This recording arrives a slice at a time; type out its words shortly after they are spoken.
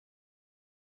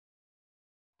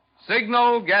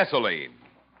Signal gasoline.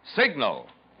 Signal,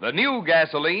 the new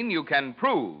gasoline you can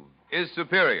prove is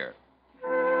superior.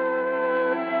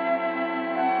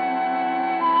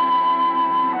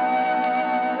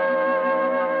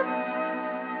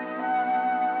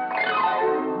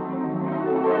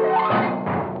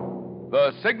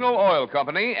 The Signal Oil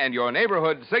Company and your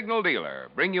neighborhood signal dealer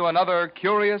bring you another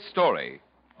curious story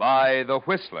by The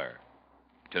Whistler.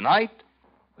 Tonight,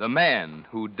 the man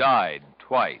who died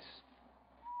twice.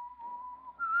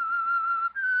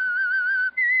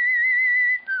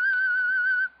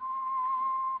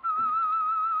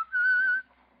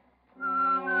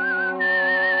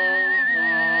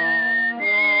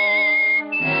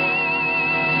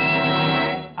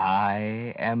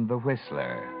 I am the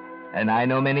Whistler, and I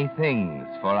know many things,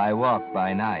 for I walk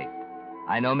by night.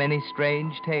 I know many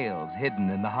strange tales hidden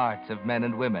in the hearts of men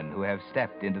and women who have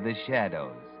stepped into the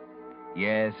shadows.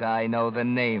 Yes, I know the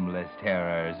nameless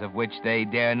terrors of which they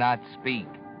dare not speak.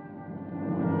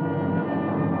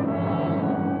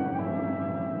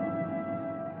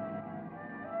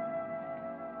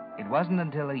 It wasn't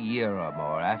until a year or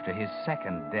more after his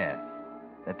second death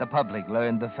that the public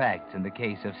learned the facts in the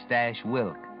case of Stash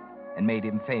Wilk and made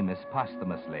him famous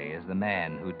posthumously as the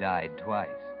man who died twice.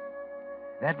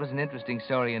 That was an interesting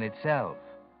story in itself,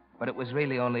 but it was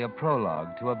really only a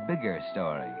prologue to a bigger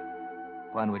story,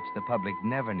 one which the public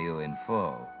never knew in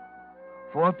full.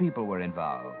 4 people were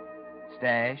involved: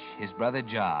 Stash, his brother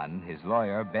John, his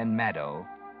lawyer Ben Maddow,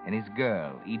 and his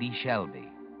girl Edie Shelby.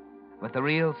 But the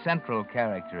real central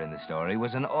character in the story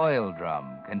was an oil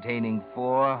drum containing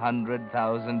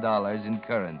 $400,000 in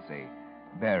currency,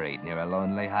 buried near a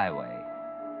lonely highway.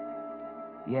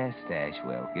 Yes, Stash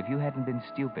Wilk, if you hadn't been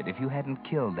stupid, if you hadn't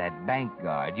killed that bank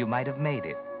guard, you might have made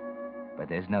it. But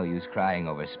there's no use crying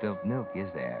over spilt milk,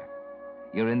 is there?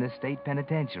 You're in the state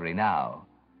penitentiary now,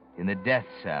 in the death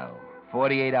cell,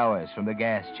 48 hours from the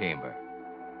gas chamber.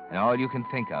 And all you can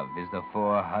think of is the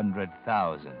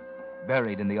 $400,000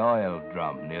 buried in the oil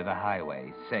drum near the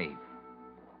highway, safe.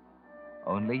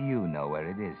 Only you know where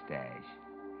it is, Stash.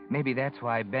 Maybe that's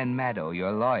why Ben Maddow,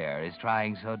 your lawyer, is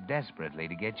trying so desperately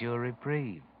to get you a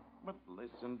reprieve. But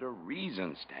listen to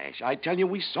reason, Stash. I tell you,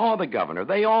 we saw the governor.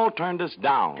 They all turned us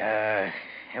down. There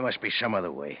must be some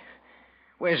other way.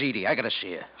 Where's Edie? I gotta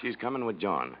see her. She's coming with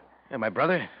John. Hey, my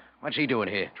brother? What's he doing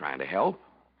here? Trying to help?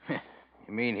 You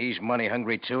mean he's money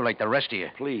hungry, too, like the rest of you?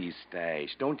 Please,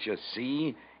 Stash, don't you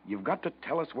see? You've got to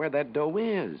tell us where that dough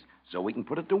is so we can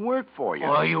put it to work for you.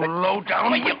 Oh, you low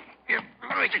down... Let me go,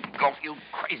 you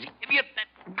crazy idiot.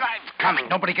 That guy's coming.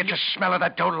 Nobody gets a smell of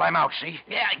that dough till I'm out, see?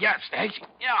 Yeah, Stash.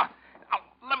 Yeah.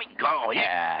 Let me go.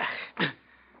 Yeah.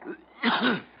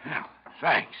 Well,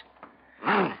 thanks.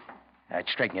 All right,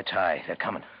 straighten your tie. They're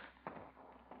coming.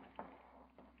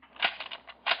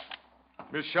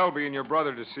 Miss Shelby and your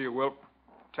brother to see you, Wilk.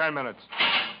 10 minutes.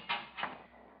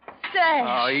 Stash.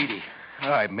 Oh, Edie.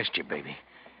 Oh, I missed you, baby.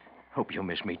 Hope you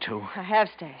miss me, too. I have,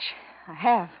 Stash. I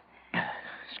have.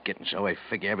 It's getting so I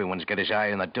figure everyone's got his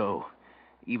eye on the dough.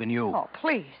 Even you. Oh,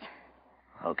 please.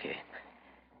 Okay.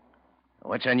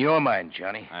 What's on your mind,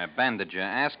 Johnny? Ben, did you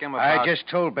ask him about... I just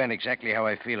told Ben exactly how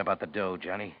I feel about the dough,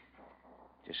 Johnny.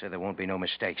 Just so there won't be no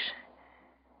mistakes.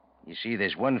 You see,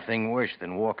 there's one thing worse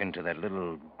than walking to that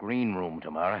little green room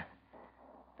tomorrow.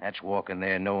 That's walking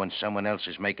there knowing someone else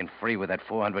is making free with that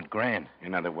 $400,000.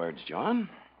 In other words, John,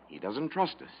 he doesn't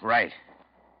trust us. Right.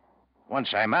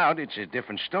 Once I'm out, it's a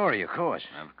different story, of course.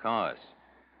 Of course.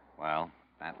 Well,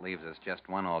 that leaves us just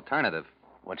one alternative.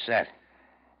 What's that?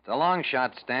 It's a long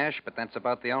shot, Stash, but that's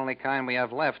about the only kind we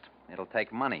have left. It'll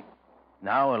take money.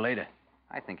 Now or later?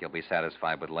 I think you'll be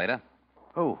satisfied with later.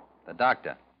 Who? The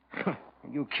doctor. Are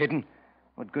you kidding?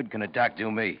 What good can a doc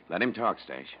do me? Let him talk,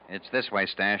 Stash. It's this way,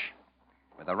 Stash.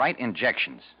 With the right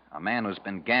injections, a man who's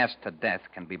been gassed to death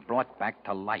can be brought back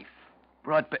to life.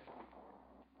 Brought back?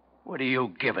 What are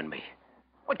you giving me?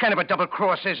 What kind of a double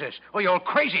cross is this? Or you all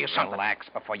crazy or something? Relax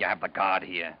before you have the guard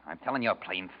here. I'm telling you a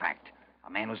plain fact.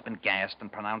 A man who's been gassed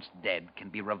and pronounced dead can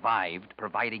be revived,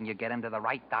 providing you get him to the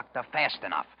right doctor fast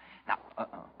enough.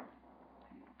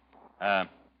 Now,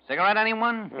 cigarette,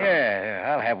 anyone?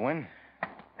 Yeah, I'll have one.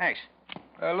 Thanks.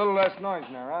 A little less noise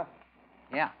now, huh?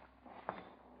 Yeah.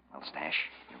 Well, Stash,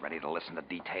 you ready to listen to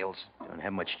details? Don't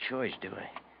have much choice, do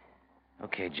I?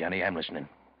 Okay, Johnny, I'm listening.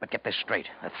 But get this straight,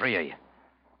 the 3 of you.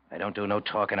 I don't do no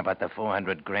talking about the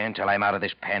 $400,000 till I'm out of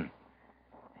this pen.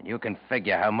 And you can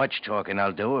figure how much talking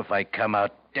I'll do if I come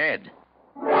out dead.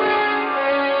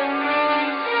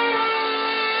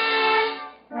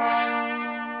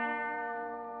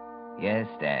 Yes,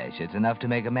 Stash, it's enough to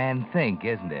make a man think,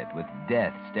 isn't it, with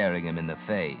death staring him in the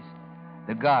face.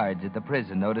 The guards at the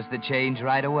prison noticed the change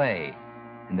right away.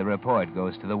 And the report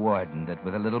goes to the warden that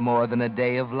with a little more than a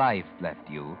day of life left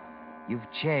you,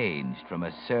 you've changed from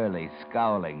a surly,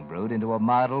 scowling brute into a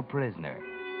model prisoner.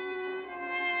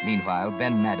 Meanwhile,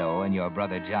 Ben Meadow and your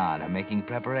brother John are making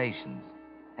preparations.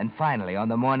 And finally, on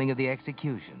the morning of the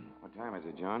execution... What time is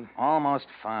it, John? Almost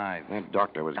 5. That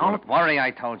doctor was Don't worry,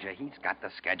 I told you. He's got the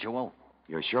schedule.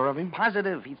 You're sure of him?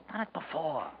 Positive. He's done it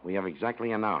before. We have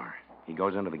exactly an hour. He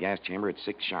goes into the gas chamber at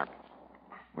 6 sharp.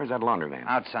 Where's that laundryman?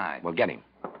 Outside. Well, get him.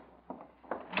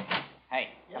 Hey,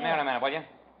 come here in a minute, will you?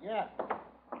 Yeah.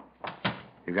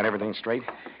 You got everything straight?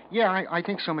 Yeah, I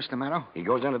think so, Mr. Meadow. He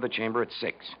goes into the chamber at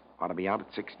 6. Ought to be out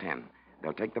at 6:10.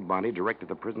 They'll take the body direct to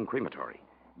the prison crematory.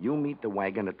 You meet the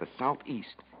wagon at the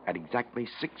southeast at exactly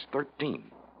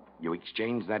 6:13. You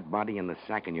exchange that body in the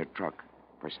sack in your truck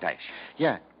for stash.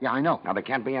 Yeah, I know. Now, there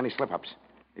can't be any slip-ups.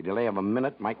 The delay of a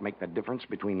minute might make the difference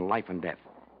between life and death.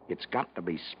 It's got to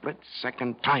be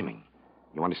split-second timing.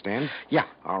 You understand? Yeah.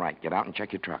 All right, get out and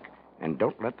check your truck. And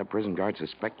don't let the prison guard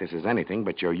suspect this is anything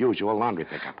but your usual laundry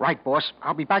pickup. Right, boss.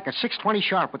 I'll be back at 6:20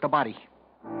 sharp with the body.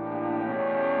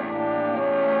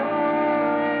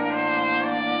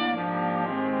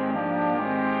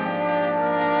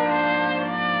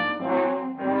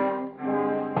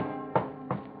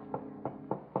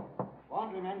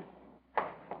 Laundryman.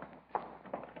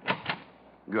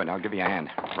 Good, I'll give you a hand.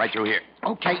 Right through here.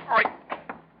 Okay.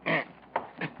 Right.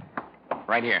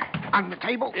 Right here. On the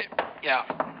table? Yeah.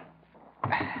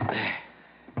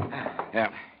 Yeah,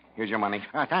 here's your money.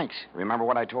 Thanks. Remember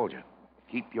what I told you.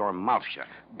 Keep your mouth shut.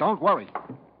 Don't worry.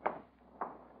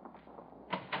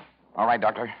 All right,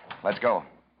 Doctor. Let's go.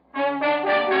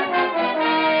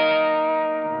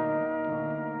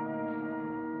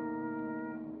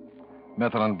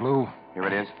 Methylene blue. Here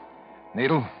it is.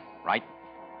 Needle. Right.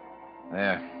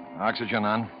 There. Oxygen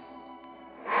on.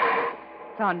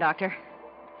 It's on, Doctor.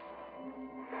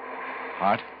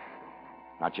 Heart.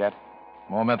 Not yet.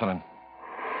 More methylene.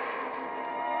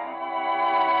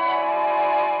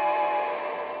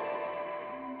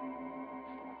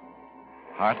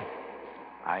 Heart.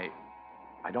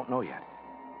 I don't know yet.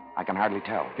 I can hardly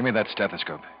tell. Give me that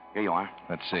stethoscope. Here you are.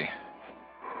 Let's see.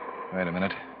 Wait a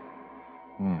minute.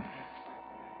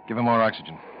 Give him more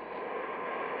oxygen.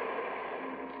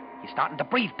 He's starting to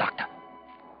breathe, Doctor.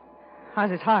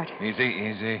 How's his heart?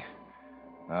 Easy.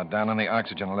 Now down on the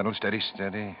oxygen a little.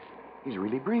 Steady. He's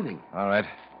really breathing. All right.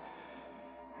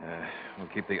 We'll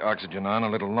keep the oxygen on a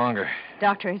little longer.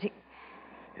 Doctor, is he...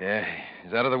 Yeah,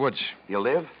 he's out of the woods. He'll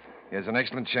live? He has an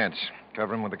excellent chance.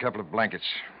 Cover him with a couple of blankets.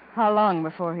 How long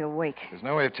before he'll wake? There's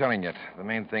no way of telling yet. The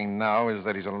main thing now is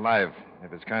that he's alive.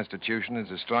 If his constitution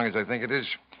is as strong as I think it is,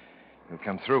 he'll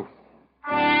come through.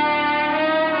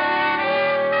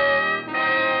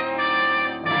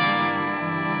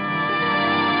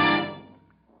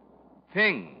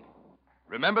 Ping.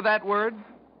 Remember that word?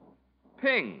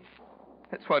 Ping.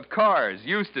 That's what cars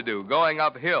used to do going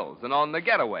up hills and on the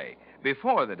getaway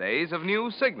before the days of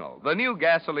New Signal, the new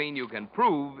gasoline you can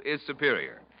prove is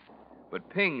superior. But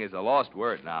ping is a lost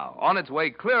word now, on its way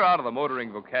clear out of the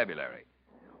motoring vocabulary.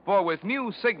 For with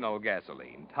New Signal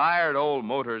gasoline, tired old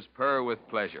motors purr with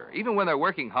pleasure, even when they're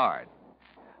working hard.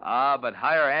 But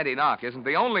higher anti-knock isn't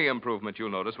the only improvement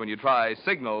you'll notice when you try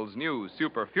Signal's new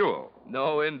super fuel.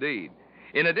 No, indeed.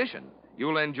 In addition,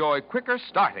 you'll enjoy quicker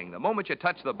starting the moment you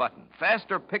touch the button,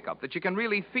 faster pickup that you can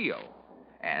really feel.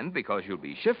 And because you'll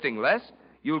be shifting less,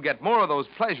 you'll get more of those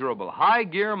pleasurable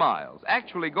high-gear miles,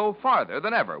 actually go farther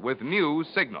than ever with New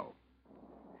Signal.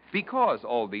 Because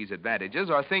all these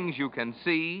advantages are things you can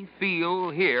see,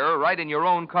 feel, hear right in your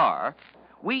own car,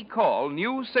 we call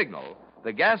New Signal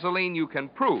the gasoline you can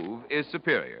prove is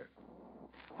superior.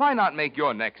 Why not make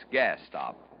your next gas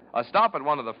stop a stop at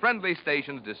one of the friendly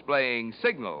stations displaying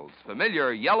Signal's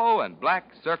familiar yellow and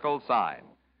black circle sign?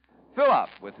 Fill up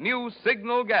with New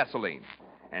Signal gasoline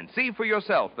and see for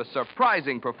yourself the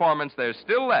surprising performance there's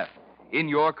still left in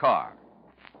your car.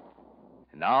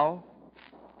 And now,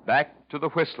 back to the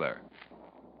Whistler.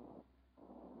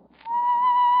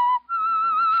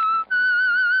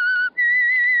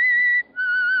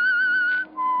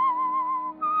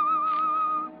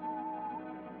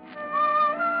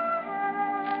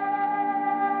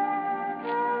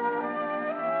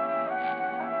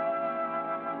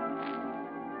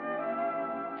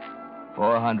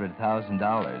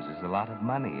 $400,000 is a lot of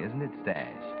money, isn't it, Stash?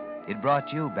 It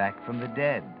brought you back from the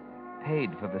dead, paid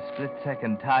for the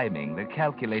split-second timing, the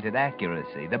calculated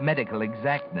accuracy, the medical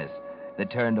exactness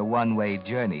that turned a one-way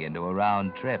journey into a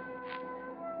round trip.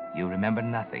 You remember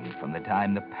nothing from the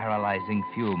time the paralyzing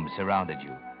fumes surrounded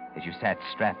you as you sat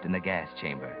strapped in the gas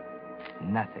chamber.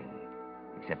 Nothing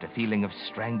except a feeling of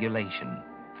strangulation,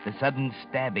 the sudden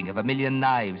stabbing of a million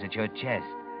knives at your chest.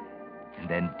 And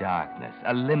then darkness,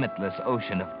 a limitless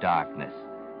ocean of darkness,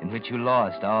 in which you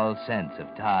lost all sense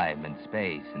of time and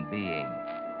space and being.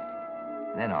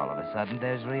 Then all of a sudden,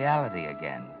 there's reality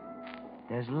again.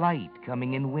 There's light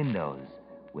coming in windows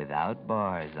without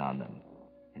bars on them.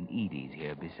 And Edie's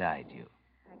here beside you.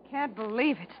 I can't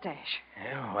believe it, Stash.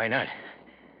 Yeah, why not?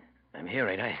 I'm here,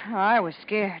 ain't I? Oh, I was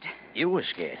scared. You were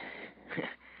scared.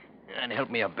 And help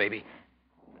me up, baby.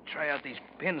 Try out these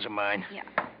pins of mine. Yeah.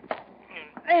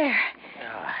 There.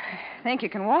 Ah, Think you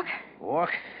can walk? walk?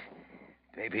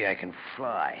 Baby, I can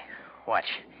fly. Watch.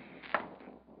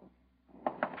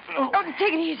 Oh,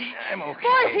 take it easy. I'm okay.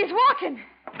 Boys, he's walking.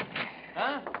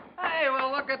 Huh? Hey,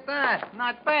 well, look at that.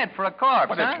 Not bad for a corpse,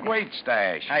 But huh? it's great,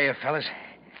 Stash. Hiya, fellas.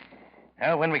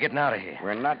 Well, when we getting out of here?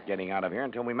 We're not getting out of here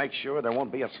until we make sure there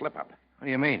won't be a slip-up. What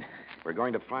do you mean? We're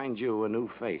going to find you a new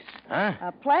face. Huh?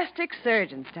 A plastic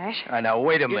surgeon, Stash. Now,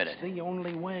 wait a minute. It's the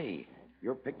only way.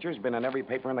 Your picture's been in every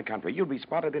paper in the country. You'd be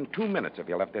spotted in 2 minutes if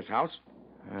you left this house.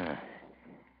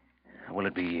 Will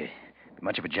it be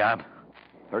much of a job?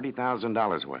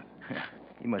 $30,000 worth.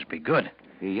 He must be good.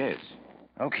 He is.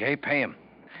 Okay, pay him.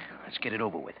 Let's get it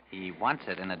over with. He wants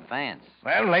it in advance.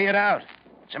 Well, lay it out.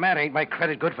 What's the matter? Ain't my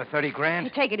credit good for 30 grand?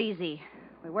 Hey, take it easy.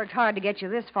 We worked hard to get you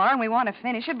this far, and we want to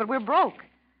finish it, but we're broke.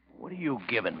 What are you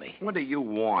giving me? What do you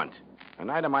want? An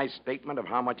itemized statement of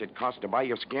how much it costs to buy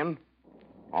your skin?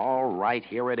 All right,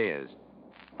 here it is.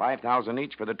 $5,000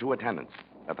 each for the 2 attendants.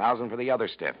 $1,000 for the other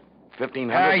stiff.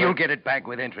 $1,500. You'll get it back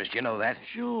with interest. You know that.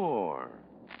 Sure.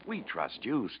 We trust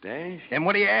you, Stash. Then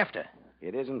what are you after?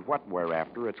 It isn't what we're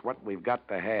after, it's what we've got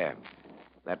to have.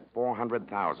 That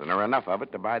 $400,000, or enough of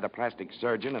it to buy the plastic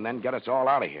surgeon and then get us all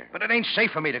out of here. But it ain't safe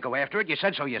for me to go after it. You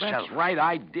said so yourself. That's right,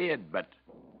 I did, but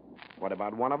what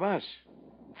about one of us?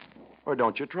 Or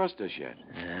don't you trust us yet?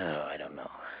 Oh, I don't know.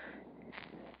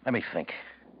 Let me think.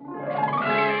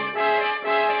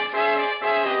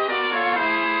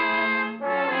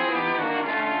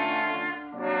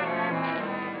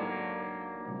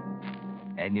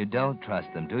 And you don't trust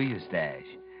them, do you, Stash?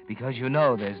 Because you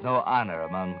know there's no honor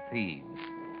among thieves.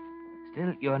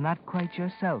 Still, you're not quite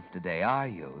yourself today, are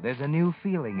you? There's a new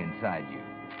feeling inside you.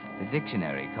 The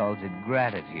dictionary calls it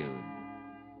gratitude.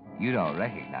 You don't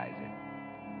recognize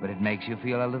it, but it makes you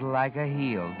feel a little like a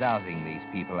heel, doubting these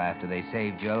people after they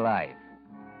saved your life.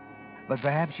 But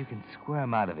perhaps you can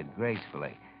squirm out of it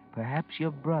gracefully. Perhaps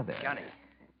your brother...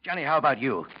 Johnny, how about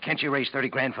you? Can't you raise 30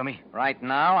 grand for me? Right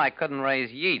now, I couldn't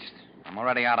raise yeast. I'm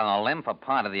already out on a limb for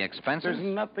part of the expenses.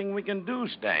 There's nothing we can do,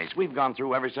 Stash. We've gone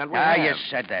through every cent we Ah, have. you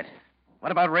said that.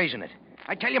 What about raising it?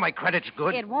 I tell you my credit's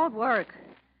good. It won't work.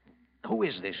 Who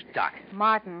is this Doc?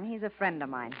 Martin, he's a friend of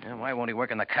mine. Why won't he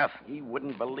work in the cuff? He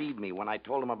wouldn't believe me when I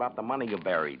told him about the money you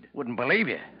buried. Wouldn't believe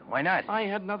you. Why not? I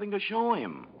had nothing to show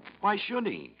him. Why should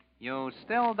he? You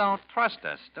still don't trust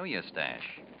us, do you,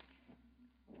 Stash?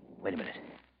 Wait a minute.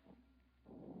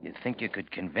 You think you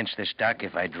could convince this Doc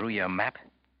if I drew you a map?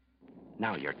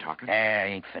 Now you're talking. I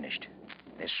ain't finished.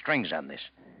 There's strings on this.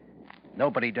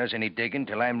 Nobody does any digging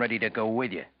till I'm ready to go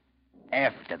with you.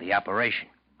 After the operation.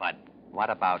 But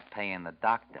what about paying the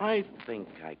doctor? I think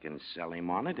I can sell him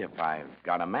on it if I've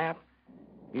got a map.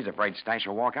 He's afraid Stash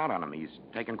will walk out on him. He's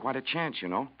taking quite a chance, you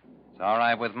know. It's all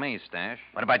right with me, Stash.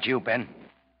 What about you, Ben?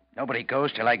 Nobody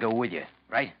goes till I go with you,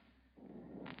 right?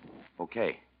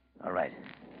 Okay. All right.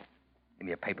 Give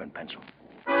me a paper and pencil.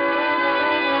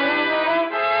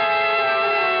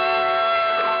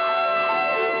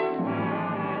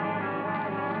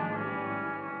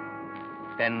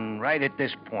 Then, right at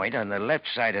this point, on the left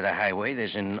side of the highway,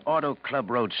 there's an Auto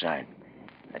Club road sign.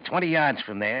 20 yards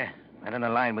from there, right on the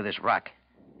line with this rock,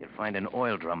 you'll find an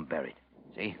oil drum buried.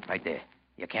 See? Right there.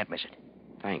 You can't miss it.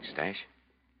 Thanks, Stash.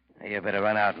 Now, you better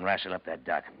run out and wrestle up that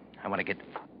Doc. I want to get...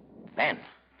 Ben.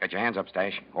 Get your hands up,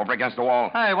 Stash. Over against the wall.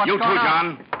 Hey, what's you going too,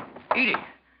 on? John. Edie,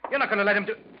 you're not going to let him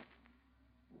do...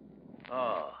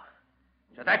 Oh.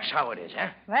 So that's how it is, huh?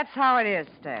 That's how it is,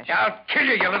 Stash. I'll kill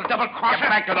you, you little double-crosser. Get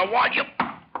back to the wall, you...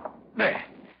 There.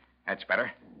 That's better.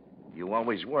 You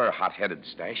always were hot-headed,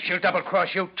 Stash. She'll double-cross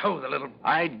you, too, the little...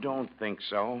 I don't think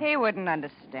so. He wouldn't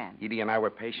understand. Edie and I were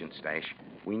patient, Stash.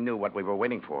 We knew what we were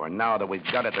waiting for, and now that we've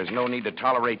got it, there's no need to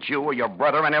tolerate you or your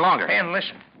brother any longer. Ben,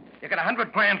 listen. You got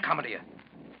 100 grand coming to you.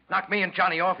 Knock me and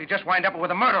Johnny off, you just wind up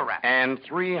with a murder rap. And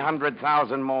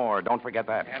 300,000 more. Don't forget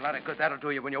that. Yeah, a lot of good that'll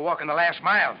do you when you're walking the last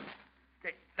mile.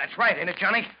 That's right, ain't it,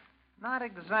 Johnny? Not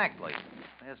exactly.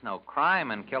 There's no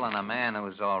crime in killing a man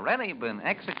who's already been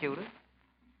executed.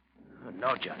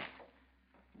 No, Johnny.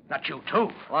 Not you, too.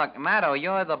 Look, Maddo,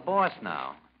 you're the boss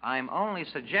now. I'm only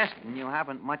suggesting you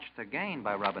haven't much to gain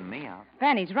by rubbing me out.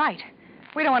 Benny's right.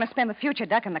 We don't want to spend the future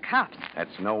ducking the cops.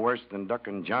 That's no worse than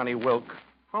ducking Johnny Wilk.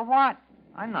 For what?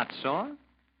 I'm not sore.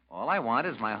 All I want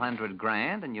is my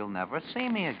 $100,000, and you'll never see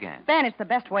me again. Ben, it's the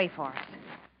best way for us.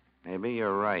 Maybe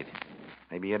you're right.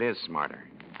 Maybe it is smarter.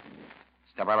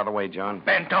 Step out of the way, John.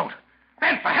 Ben, don't.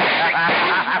 Ben, for heaven's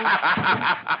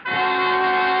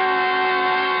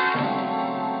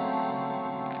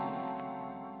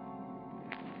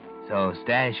So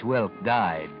Stash Wilk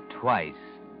died twice,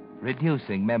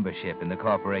 reducing membership in the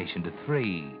corporation to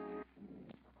 3.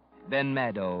 Ben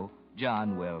Maddow,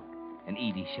 John Wilk, and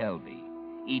Edie Shelby,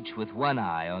 each with one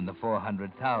eye on the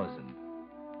 400,000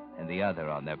 and the other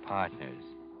on their partners.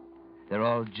 They're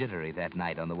all jittery that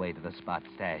night on the way to the spot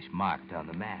Stash marked on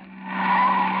the map.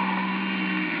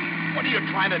 What are you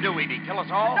trying to do, Edie? Kill us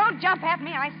all? Don't jump at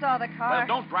me. I saw the car. Well,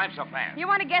 don't drive so fast. You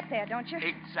want to get there, don't you?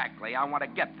 Exactly. I want to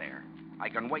get there. I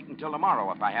can wait until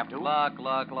tomorrow if I have to. Look.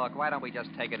 Why don't we just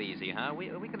take it easy, huh? We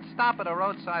can stop at a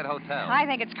roadside hotel. I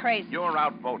think it's crazy. You're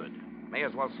outvoted. May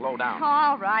as well slow down.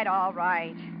 All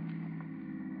right.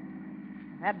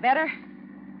 That better?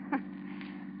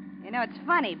 You know, it's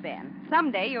funny, Ben.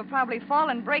 Someday you'll probably fall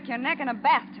and break your neck in a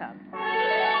bathtub.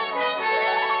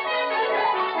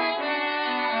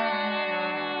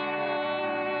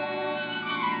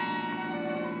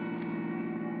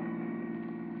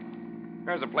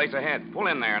 There's a place ahead. Pull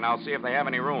in there, and I'll see if they have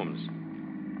any rooms.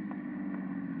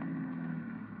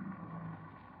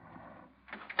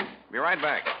 Be right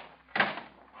back.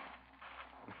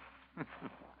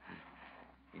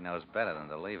 He knows better than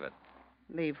to leave it.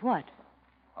 Leave what?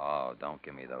 Oh, don't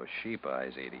give me those sheep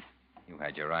eyes, Edie. You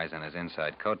had your eyes in his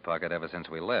inside coat pocket ever since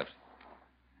we left.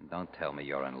 And don't tell me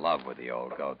you're in love with the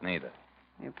old goat, neither.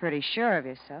 You're pretty sure of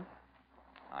yourself.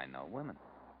 I know women.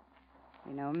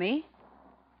 You know me?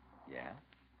 Yeah?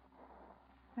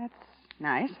 That's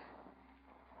nice.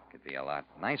 Could be a lot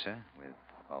nicer with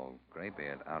old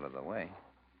Graybeard out of the way.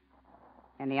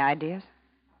 Any ideas?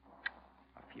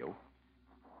 A few.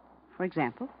 For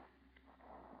example?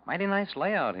 Mighty nice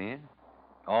layout here.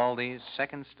 All these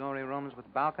second-story rooms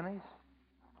with balconies.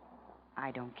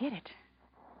 I don't get it.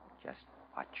 Just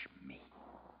watch me.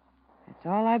 That's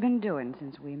all I've been doing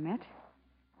since we met.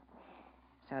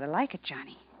 Sort of like it,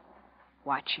 Johnny.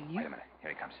 Watching you. Wait a minute.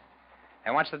 Here he comes.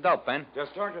 Hey, what's the dope, Ben?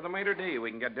 Just talk to the maitre d'. We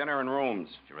can get dinner and rooms.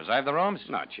 Did you reserve the rooms?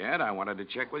 Not yet. I wanted to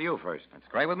check with you first. That's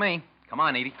great with me. Come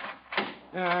on, Edie.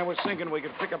 Yeah, I was thinking we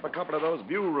could pick up a couple of those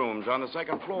view rooms on the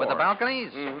second floor. With the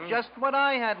balconies? Mhm. Just what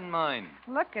I had in mind.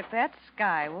 Look at that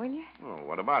sky, will you? Oh,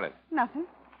 what about it? Nothing.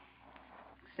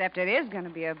 Except it is going to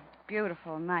be a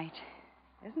beautiful night,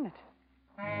 isn't it?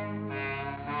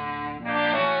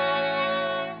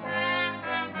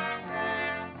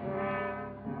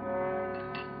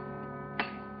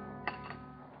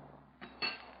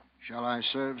 Shall I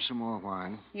serve some more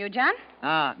wine? You, John?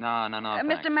 No,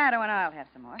 thanks. Mr. Maddow and I'll have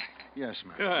some more. Yes,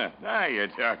 ma'am. Good. Now you're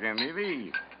talking to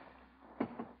me.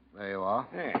 There you are.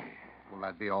 Hey. Will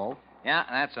that be all? Yeah,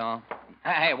 that's all.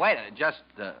 Hey, wait. Just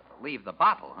leave the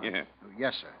bottle, huh? Yeah.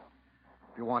 Yes, sir.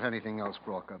 If you want anything else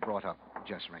brought up,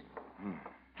 just ring.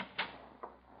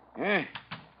 Yeah.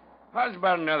 How's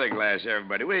about another glass,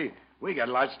 everybody? We got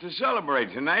lots to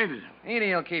celebrate tonight.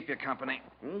 Edie will keep you company.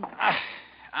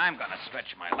 I'm going to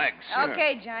stretch my legs.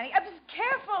 Okay, Johnny. Just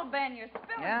careful, Ben. You're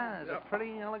spilling. Yeah, it's a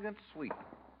pretty elegant suite.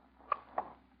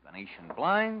 Venetian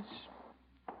blinds,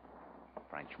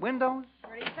 French windows,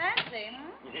 Pretty fancy,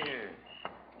 huh? Yeah.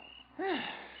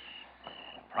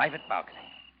 a private balcony.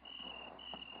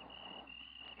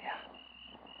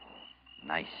 Yeah.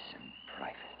 Nice and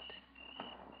private.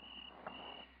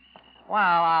 Well,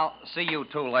 I'll see you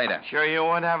two later. Sure you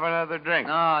won't have another drink?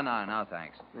 No,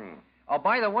 thanks. Oh,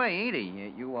 by the way,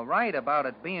 Edie, you were right about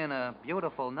it being a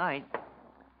beautiful night.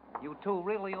 You two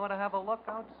really ought to have a look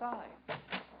outside.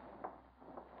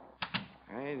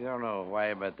 I don't know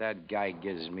why, but that guy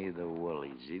gives me the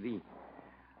woolies, Edie.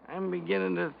 I'm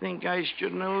beginning to think I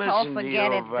shouldn't have listened to you. Oh,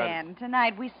 forget it, Ben.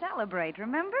 Tonight we celebrate,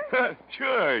 remember?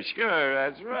 Sure,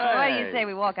 that's right. What do you say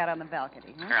we walk out on the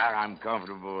balcony, huh? I'm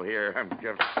comfortable here. I'm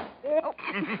just... Oh.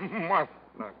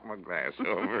 Knock my glass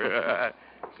over.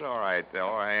 It's all right, though.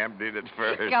 I emptied it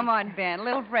first. Come on, Ben. A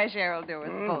little fresh air will do us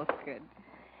both good.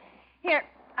 Here,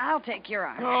 I'll take your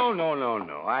arm.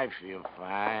 No. I feel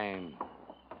fine.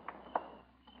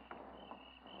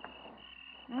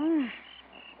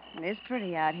 It is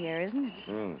pretty out here, isn't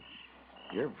it?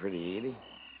 You're pretty, Edie.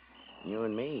 You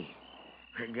and me.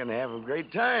 We're going to have a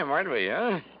great time, aren't we,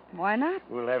 huh? Why not?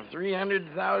 We'll have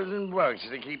 $300,000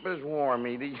 to keep us warm,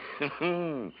 Edie.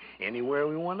 Anywhere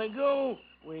we want to go,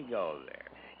 we go there.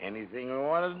 Anything we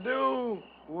want to do,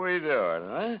 we do it,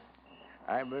 huh?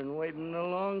 I've been waiting a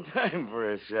long time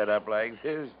for a setup like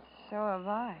this. So have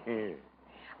I. Yeah.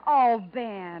 Oh,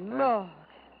 Ben, look.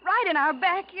 Right in our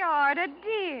backyard, a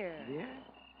deer. Yeah?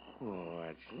 Oh,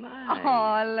 that's nice.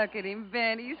 Oh, look at him,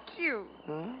 Ben. He's cute.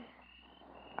 Huh?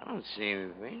 I don't see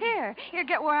anything. Here,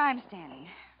 get where I'm standing.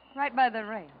 Right by the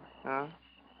rail. Huh?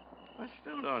 I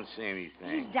still don't see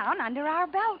anything. He's down under our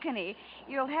balcony.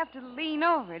 You'll have to lean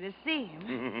over to see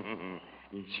him.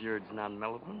 You sure it's not an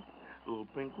elephant? Little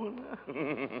pink one?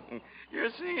 You're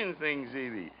seeing things,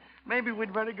 Edie. Maybe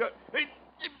we'd better go.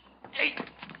 Hey,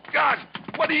 God!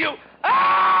 What are you?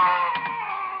 Ah!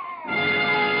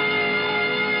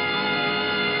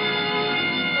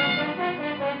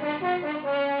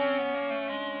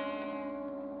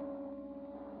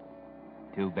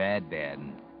 Too bad,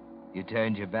 Ben. You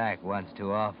turned your back once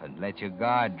too often, let your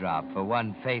guard drop for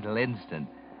one fatal instant,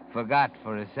 forgot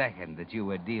for a second that you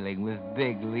were dealing with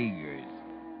big leaguers,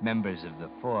 members of the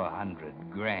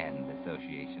 400 Grand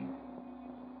Association.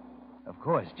 Of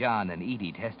course, John and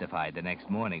Edie testified the next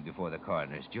morning before the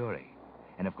coroner's jury.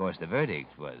 And of course, the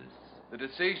verdict was... The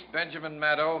deceased, Benjamin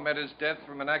Maddow, met his death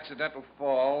from an accidental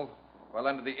fall while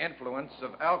under the influence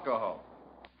of alcohol.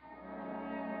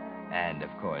 And, of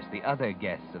course, the other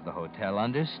guests of the hotel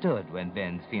understood when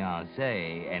Ben's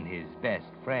fiancée and his best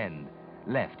friend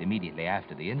left immediately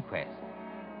after the inquest.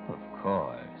 Of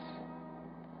course.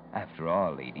 After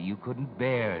all, Edie, you couldn't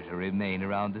bear to remain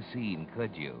around the scene,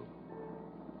 could you?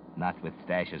 Not with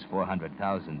Stash's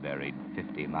 400,000 buried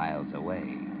 50 miles away.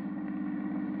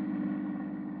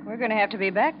 We're going to have to be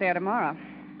back there tomorrow.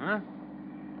 Huh?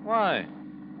 Why?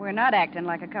 We're not acting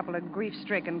like a couple of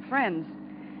grief-stricken friends.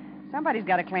 Somebody's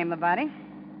got to claim the body.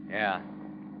 Yeah.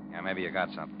 Yeah, maybe you got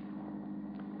something.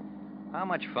 How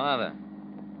much farther?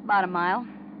 About a mile.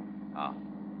 Oh.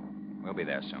 We'll be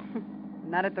there soon.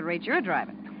 Not at the rate you're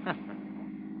driving.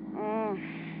 Oh,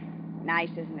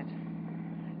 nice, isn't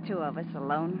it? Two of us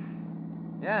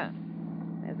alone. Yeah.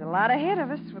 There's a lot ahead of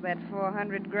us with that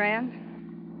 400 grand.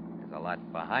 There's a lot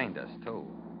behind us, too.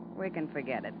 We can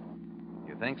forget it.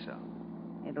 You think so?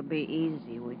 It'll be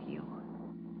easy with you.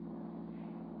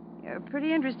 You're a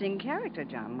pretty interesting character,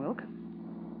 John Wilk.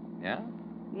 Yeah?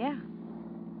 Yeah.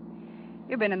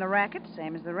 You've been in the racket,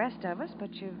 same as the rest of us,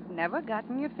 but you've never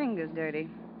gotten your fingers dirty.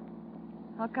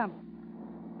 How come?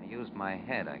 I used my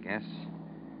head, I guess.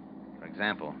 For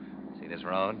example, see this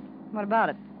road? What about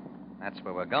it? That's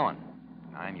where we're going.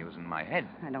 I'm using my head.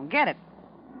 I don't get it.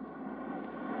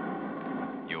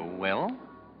 You will?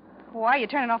 Why are you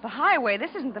turning off the highway?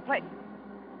 This isn't the place.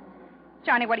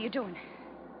 Johnny, what are you doing?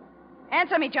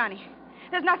 Answer me, Johnny.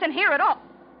 There's nothing here at all.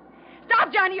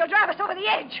 Stop, Johnny. You'll drive us over the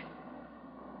edge.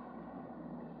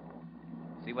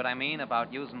 See what I mean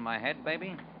about using my head,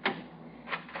 baby?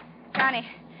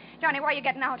 Johnny, why are you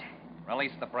getting out?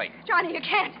 Release the brake. Johnny, you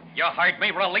can't. You heard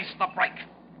me. Release the brake.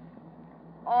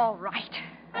 All right.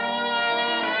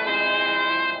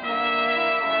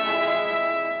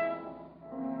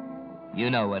 You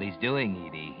know what he's doing,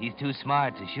 Edie. He's too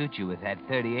smart to shoot you with that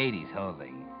 .38 he's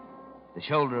holding. The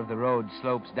shoulder of the road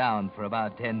slopes down for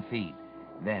about 10 feet.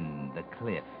 Then the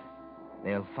cliff.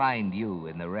 They'll find you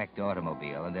in the wrecked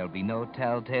automobile, and there'll be no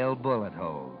telltale bullet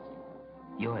holes.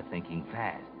 You're thinking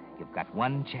fast. You've got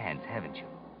one chance, haven't you?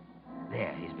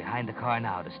 There, he's behind the car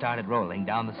now to start it rolling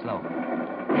down the slope.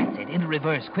 That's it. Into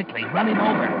reverse, quickly. Run him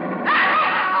over.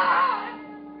 Ah!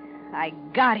 I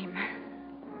got him.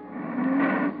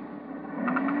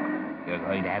 You're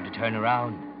going to have to turn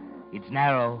around. It's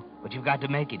narrow, but you've got to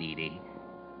make it, Edie.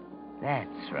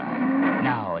 That's right.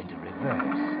 Now into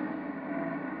reverse.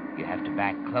 You have to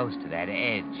back close to that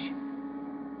edge.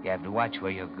 You have to watch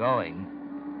where you're going.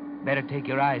 Better take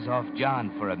your eyes off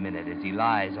John for a minute as he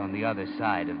lies on the other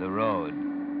side of the road.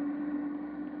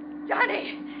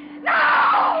 Johnny!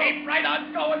 No! Keep right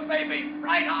on going, baby.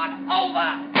 Right on.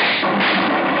 Over.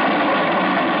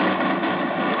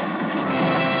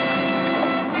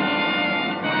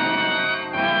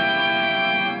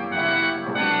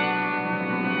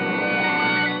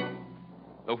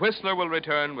 The Whistler will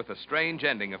return with the strange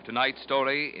ending of tonight's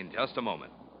story in just a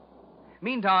moment.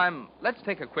 Meantime, let's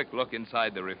take a quick look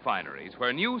inside the refineries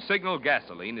where new Signal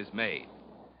gasoline is made.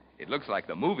 It looks like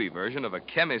the movie version of a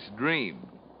chemist's dream.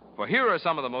 For here are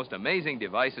some of the most amazing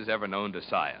devices ever known to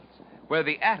science, where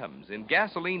the atoms in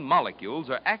gasoline molecules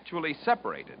are actually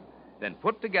separated, then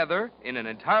put together in an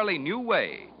entirely new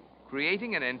way,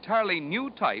 creating an entirely new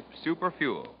type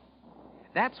superfuel.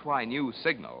 That's why new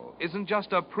Signal isn't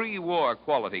just a pre-war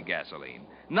quality gasoline,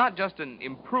 not just an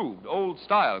improved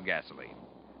old-style gasoline,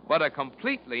 but a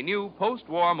completely new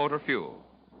post-war motor fuel.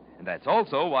 And that's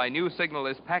also why new Signal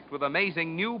is packed with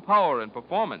amazing new power and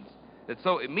performance that's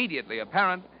so immediately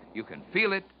apparent you can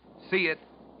feel it, see it,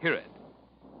 hear it.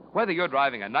 Whether you're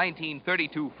driving a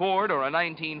 1932 Ford or a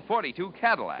 1942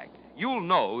 Cadillac, you'll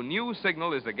know New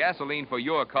Signal is the gasoline for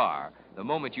your car the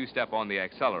moment you step on the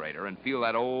accelerator and feel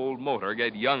that old motor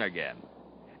get young again.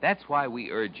 That's why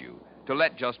we urge you to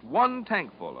let just one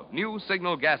tankful of New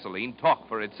Signal gasoline talk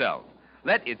for itself.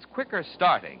 Let its quicker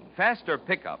starting, faster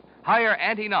pickup, higher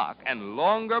anti-knock, and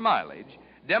longer mileage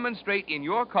demonstrate in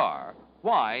your car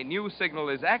why New Signal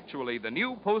is actually the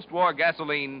new post-war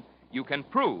gasoline you can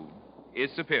prove is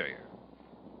superior.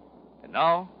 And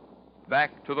now,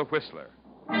 back to the Whistler.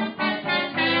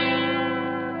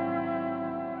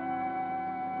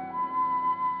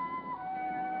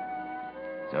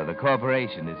 So the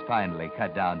corporation is finally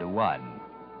cut down to one.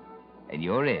 And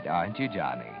you're it, aren't you,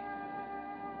 Johnny?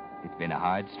 It's been a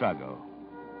hard struggle.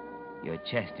 Your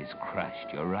chest is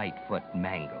crushed, your right foot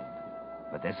mangled.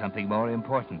 But there's something more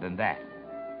important than that.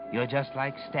 You're just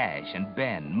like Stash and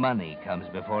Ben. Money comes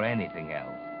before anything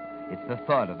else. It's the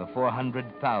thought of the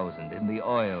 400,000 in the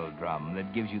oil drum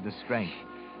that gives you the strength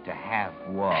to half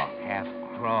walk, half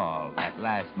crawl that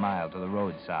last mile to the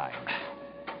roadside.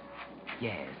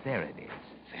 Yes, there it is.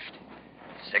 50,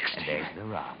 60. And there's the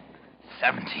rock.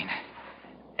 17,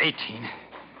 18,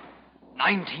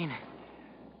 19,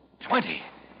 20.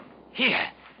 Here.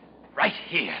 Right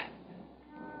here.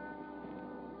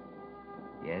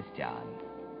 Yes, John.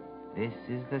 This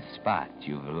is the spot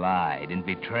you've lied and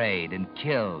betrayed and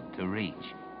killed to reach.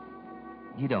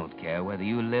 You don't care whether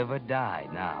you live or die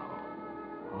now.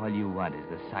 All you want is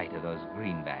the sight of those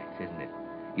greenbacks, isn't it?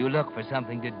 You look for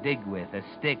something to dig with, a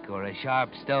stick or a sharp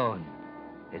stone.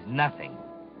 There's nothing.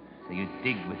 So you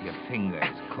dig with your fingers,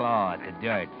 claw at the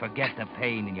dirt, forget the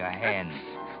pain in your hands,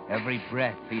 every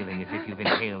breath feeling as if you've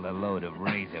inhaled a load of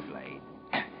razor blade.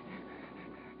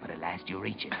 But at last you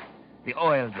reach it. The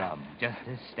oil drum, just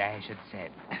as Stash had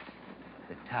said.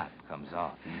 The top comes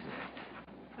off easily.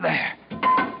 There.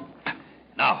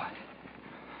 Now.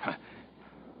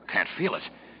 Can't feel it.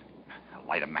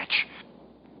 Light a match.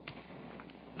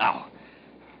 Now.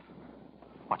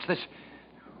 What's this?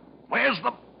 Where's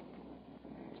the...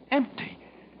 Empty.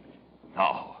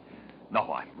 No.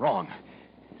 No, I'm wrong.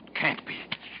 It can't be.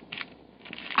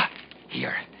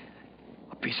 Here.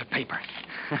 A piece of paper.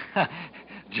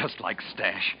 Just like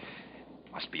Stash.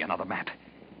 Must be another map.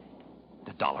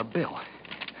 The dollar bill.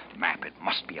 Map, it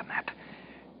must be a map.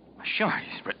 Sure,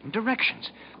 he's written directions.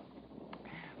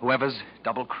 Whoever's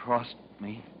double-crossed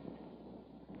me,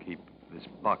 keep this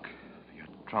buck for your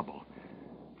trouble.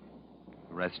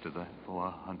 The rest of the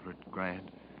 400 grand,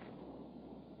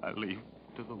 I leave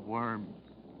to the worm.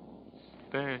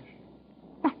 Stash.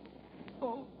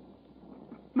 Oh,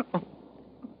 no.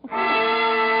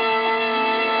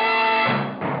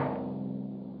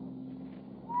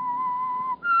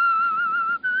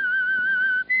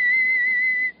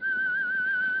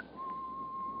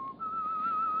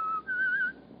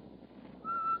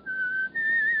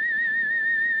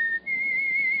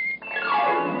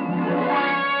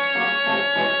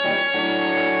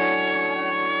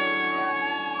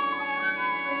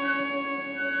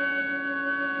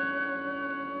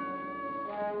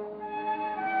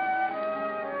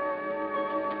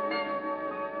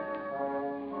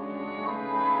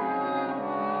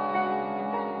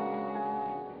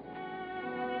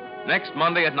 Next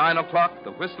Monday at 9 o'clock,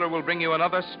 the Whistler will bring you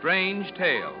another strange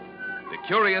tale. The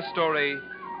curious story,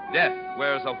 Death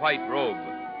Wears a White Robe.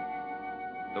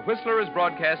 The Whistler is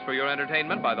broadcast for your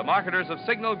entertainment by the marketers of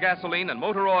Signal gasoline and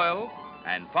motor oil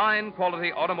and fine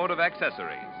quality automotive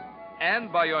accessories,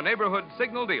 and by your neighborhood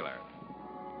Signal dealer.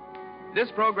 This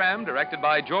program, directed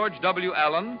by George W.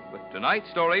 Allen, with tonight's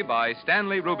story by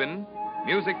Stanley Rubin,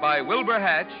 music by Wilbur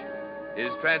Hatch,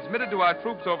 is transmitted to our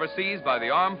troops overseas by the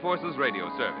Armed Forces Radio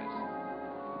Service.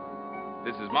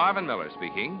 This is Marvin Miller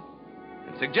speaking,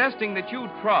 and suggesting that you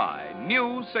try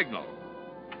New Signal,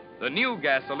 the new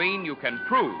gasoline you can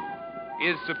prove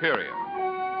is superior.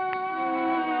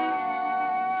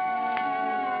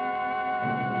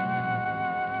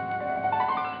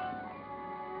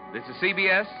 This is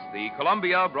CBS, the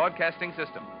Columbia Broadcasting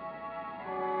System.